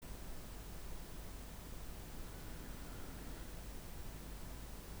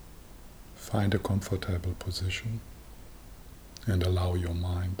Find a comfortable position and allow your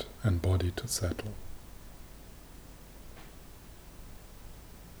mind and body to settle.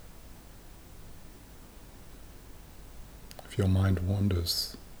 If your mind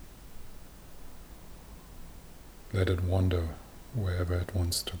wanders, let it wander wherever it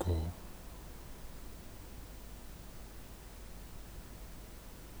wants to go.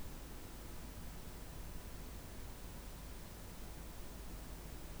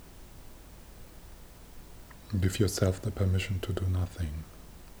 Give yourself the permission to do nothing.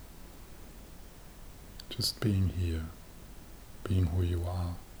 Just being here, being who you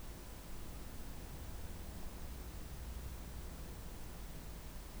are.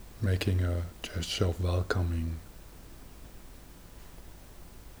 Making a gesture of welcoming,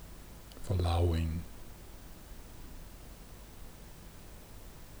 of allowing.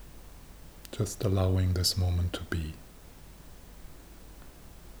 Just allowing this moment to be.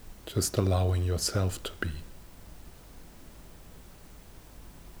 Just allowing yourself to be.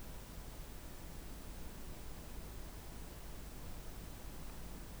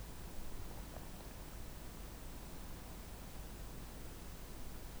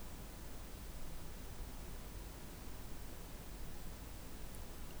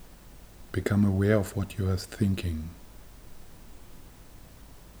 Become aware of what you are thinking.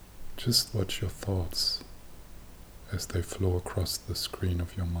 Just watch your thoughts as they flow across the screen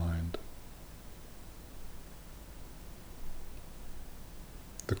of your mind.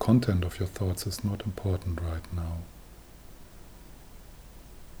 The content of your thoughts is not important right now.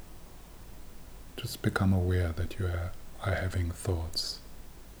 Just become aware that you are having thoughts.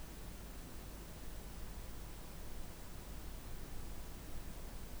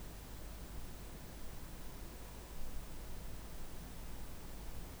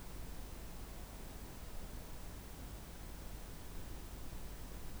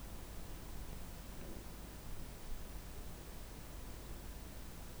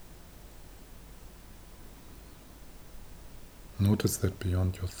 Notice that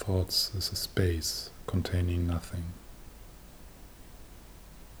beyond your thoughts is a space containing nothing.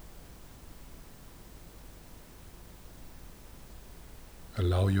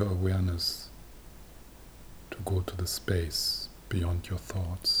 Allow your awareness to go to the space beyond your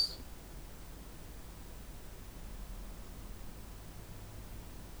thoughts.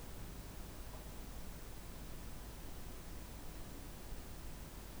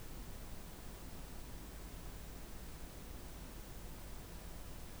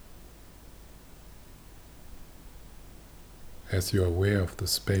 As you are aware of the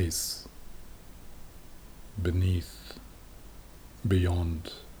space beneath,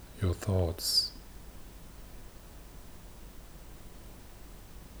 beyond your thoughts,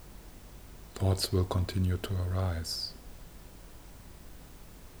 thoughts will continue to arise.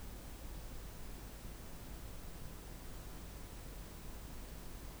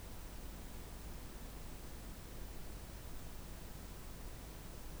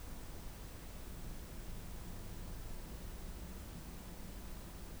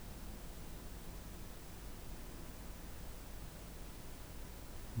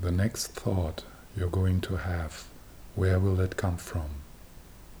 The next thought you're going to have, where will it come from?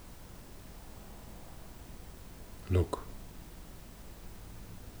 Look.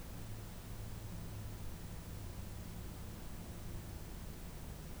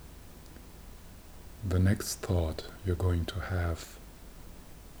 The next thought you're going to have,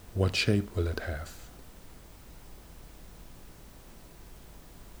 what shape will it have?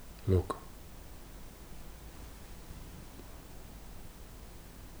 Look.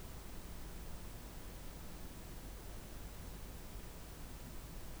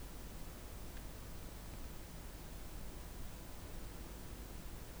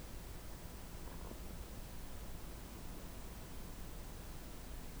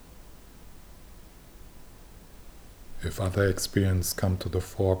 If other experiences come to the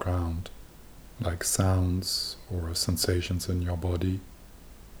foreground, like sounds or sensations in your body,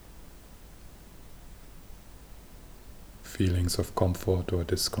 feelings of comfort or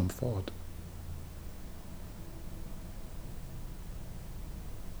discomfort,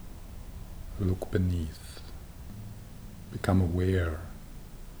 look beneath, become aware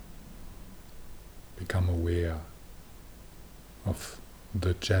of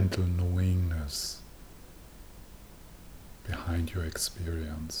the gentle knowingness behind your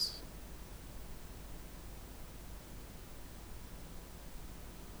experience.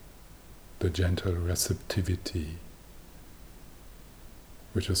 The gentle receptivity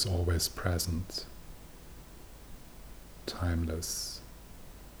which is always present, timeless,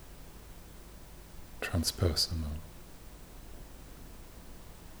 transpersonal.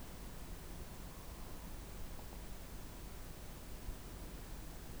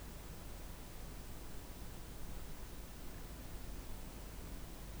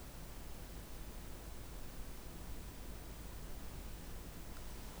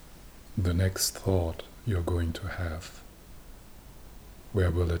 the next thought you're going to have, where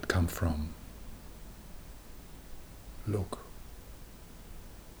will it come from? Look.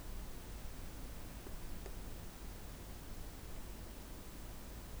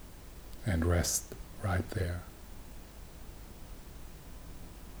 And rest right there.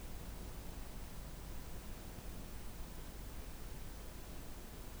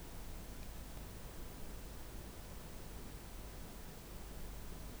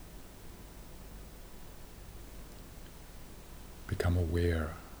 Become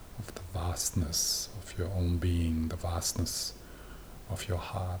aware of the vastness of your own being, the vastness of your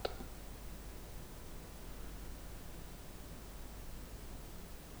heart.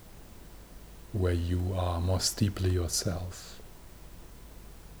 Where you are most deeply yourself,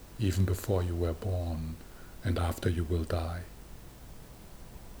 even before you were born and after you will die.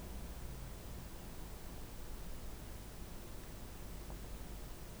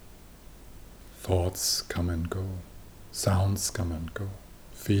 Thoughts come and go, sounds come and go,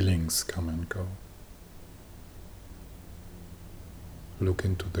 feelings come and go. Look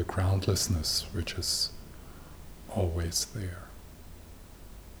into the groundlessness which is always there.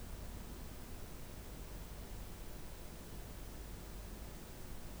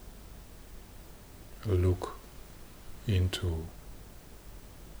 Look into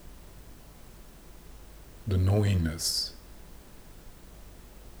the knowingness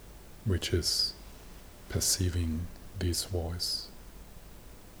which is perceiving this voice.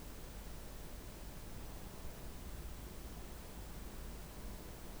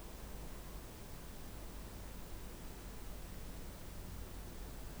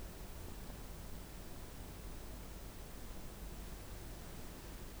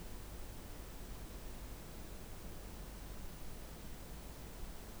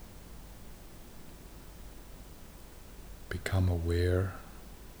 Become aware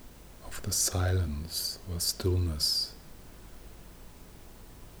of the silence or stillness.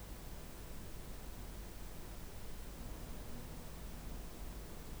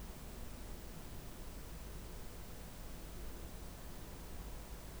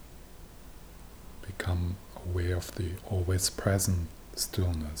 Become aware of the always present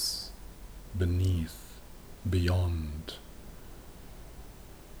stillness beneath, beyond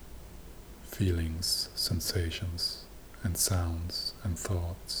feelings, sensations, and sounds and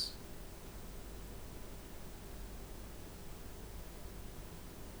thoughts.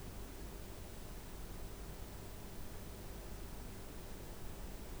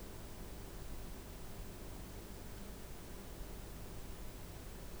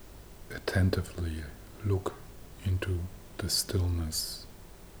 Attentively look into the stillness,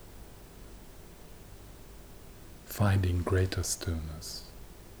 finding greater stillness.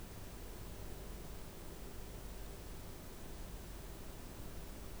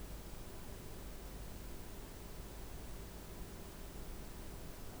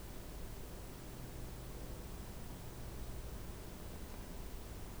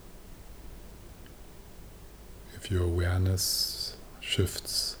 If your awareness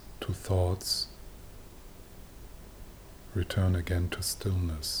shifts to thoughts, return again to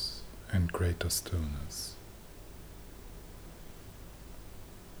stillness and greater stillness.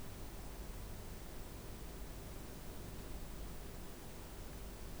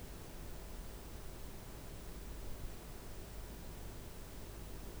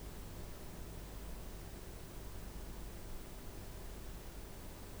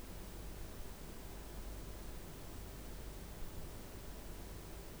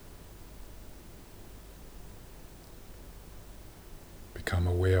 Become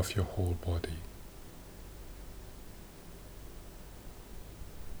aware of your whole body.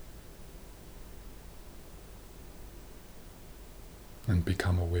 And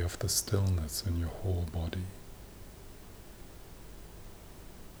become aware of the stillness in your whole body.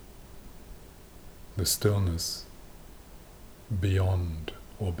 The stillness beyond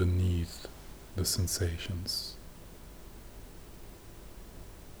or beneath the sensations.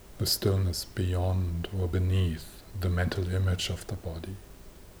 The stillness beyond or beneath the mental image of the body.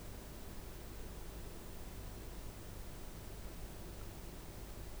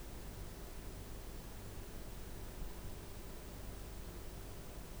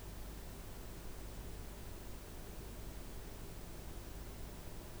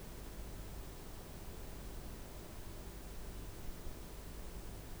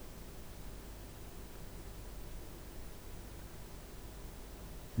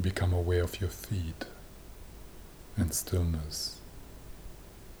 Become aware of your feet and stillness.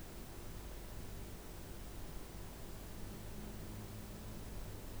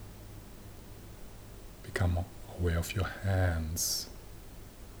 Become aware of your hands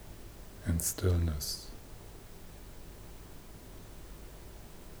and stillness.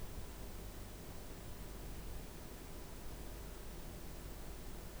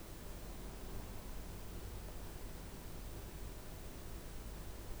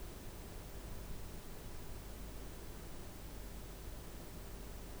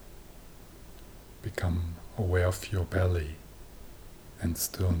 Become aware of your belly and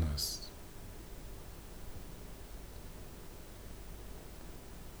stillness.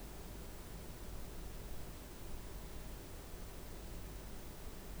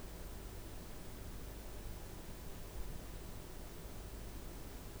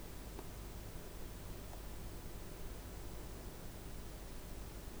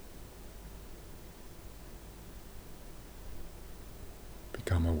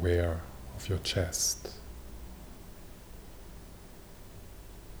 Become aware of your chest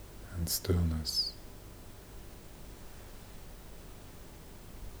and stillness.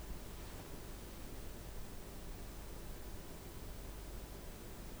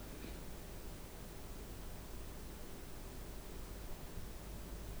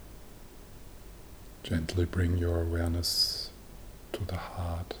 Gently bring your awareness to the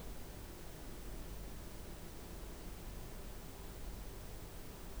heart.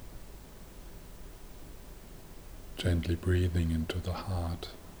 Gently breathing into the heart.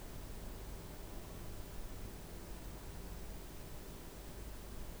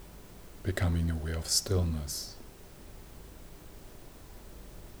 Becoming aware of stillness.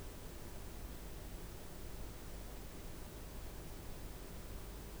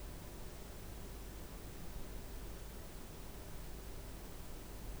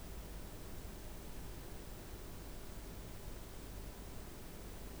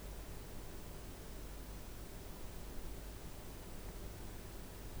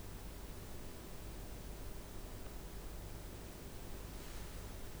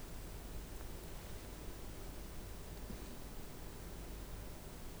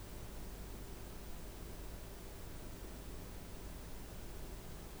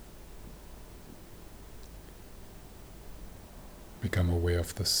 Become aware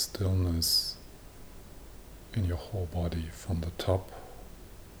of the stillness in your whole body, from the top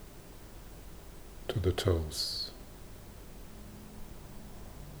to the toes.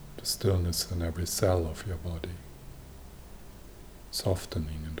 The stillness in every cell of your body,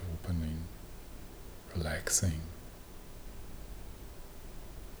 softening and opening, relaxing.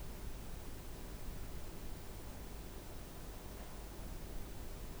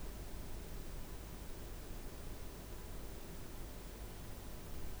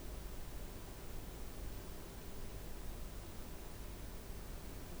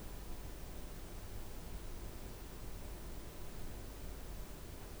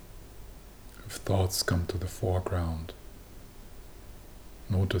 If thoughts come to the foreground,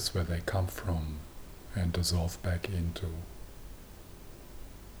 notice where they come from and dissolve back into.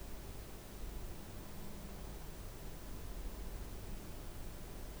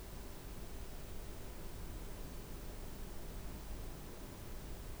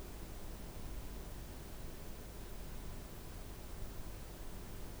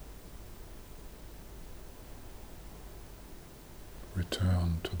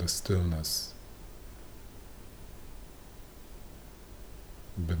 Return to the stillness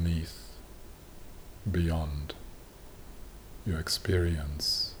beneath, beyond your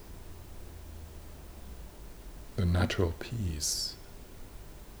experience, the natural peace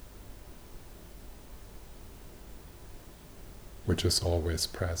which is always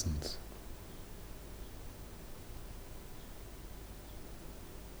present.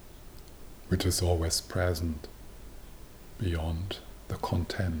 Which is always present beyond the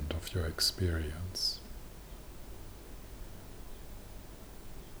content of your experience.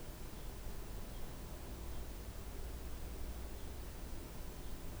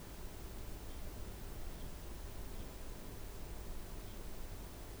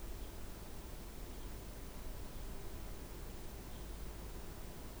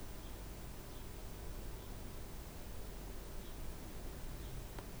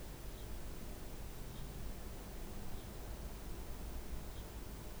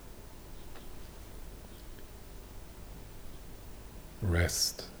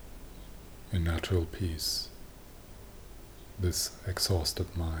 Rest in natural peace, this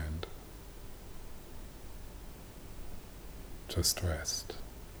exhausted mind. Just rest.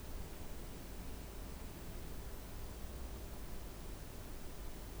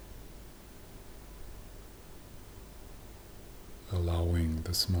 Allowing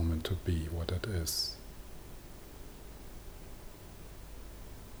this moment to be what it is.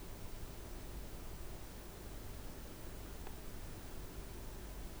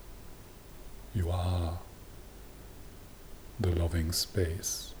 the loving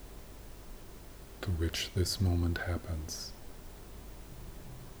space to which this moment happens.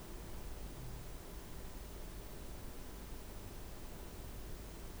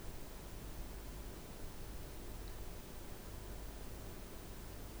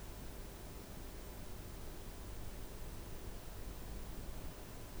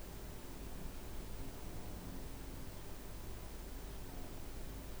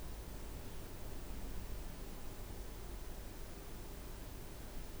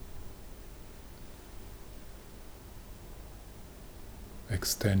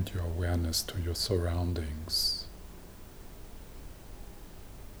 Extend your awareness to your surroundings.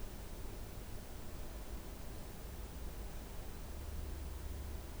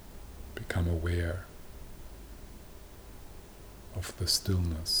 Become aware of the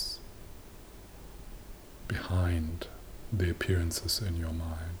stillness behind the appearances in your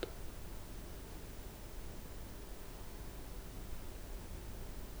mind.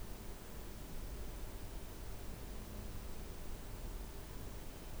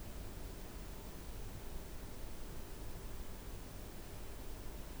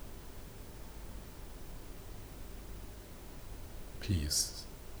 Peace.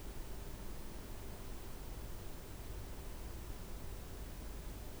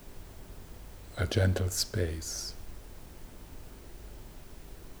 A gentle space,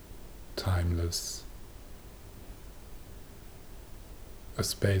 timeless, a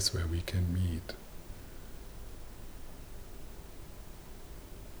space where we can meet,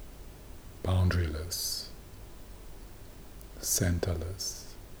 boundaryless, centerless.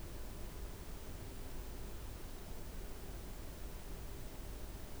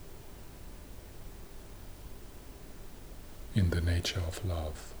 In the nature of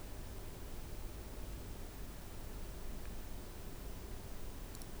love.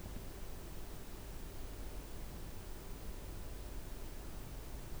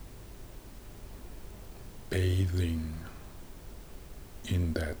 Bathing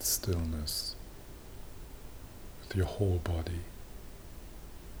in that stillness with your whole body,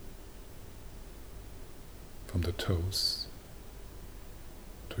 from the toes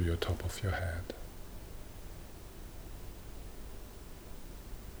to your top of your head.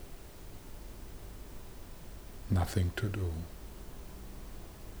 Nothing to do,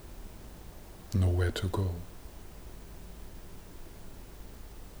 nowhere to go.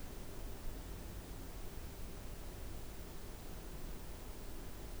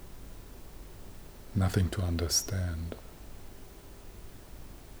 Nothing to understand.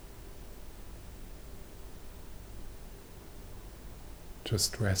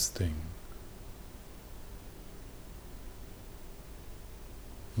 Just resting,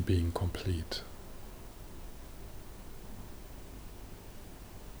 being complete.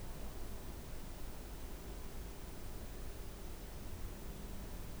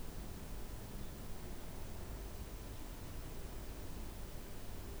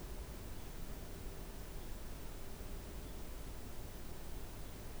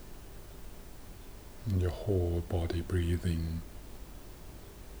 And your whole body breathing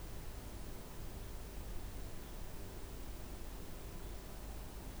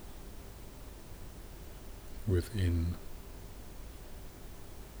within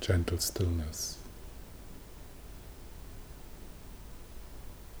gentle stillness.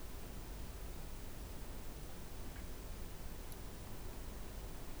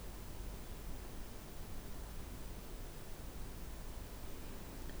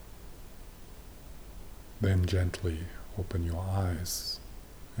 Then gently open your eyes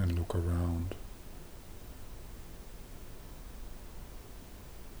and look around.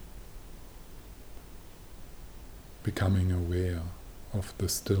 Becoming aware of the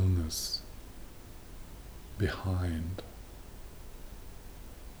stillness behind,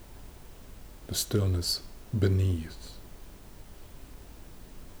 the stillness beneath,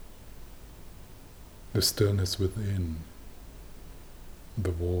 the stillness within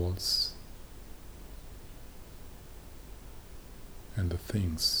the walls and the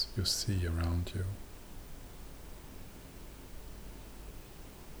things you see around you.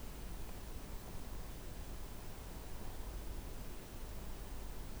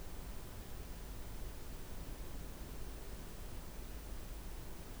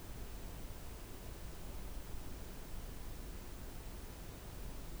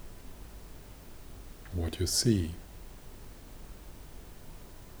 What you see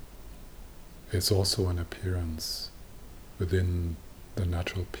is also an appearance within the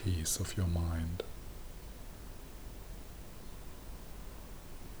natural peace of your mind.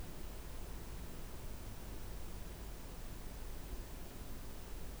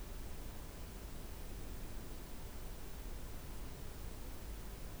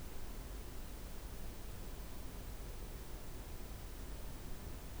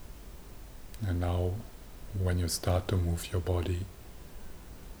 And now, when you start to move your body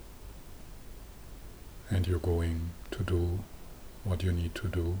and you're going to do what you need to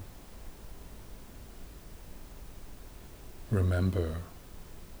do, remember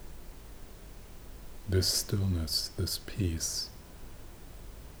this stillness, this peace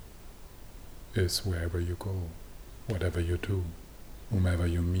is wherever you go, whatever you do, whomever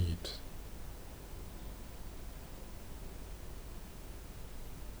you meet.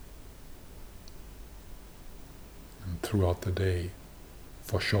 And throughout the day,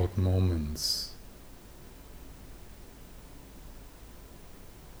 for short moments,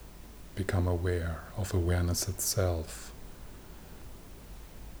 become aware of awareness itself,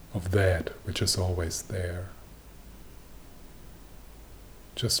 of that which is always there,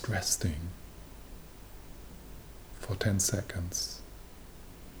 just resting for 10 seconds.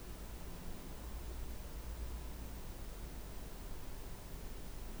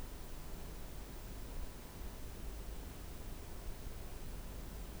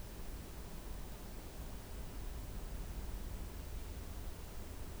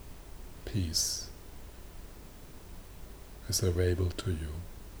 Peace is available to you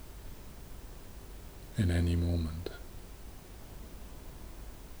in any moment.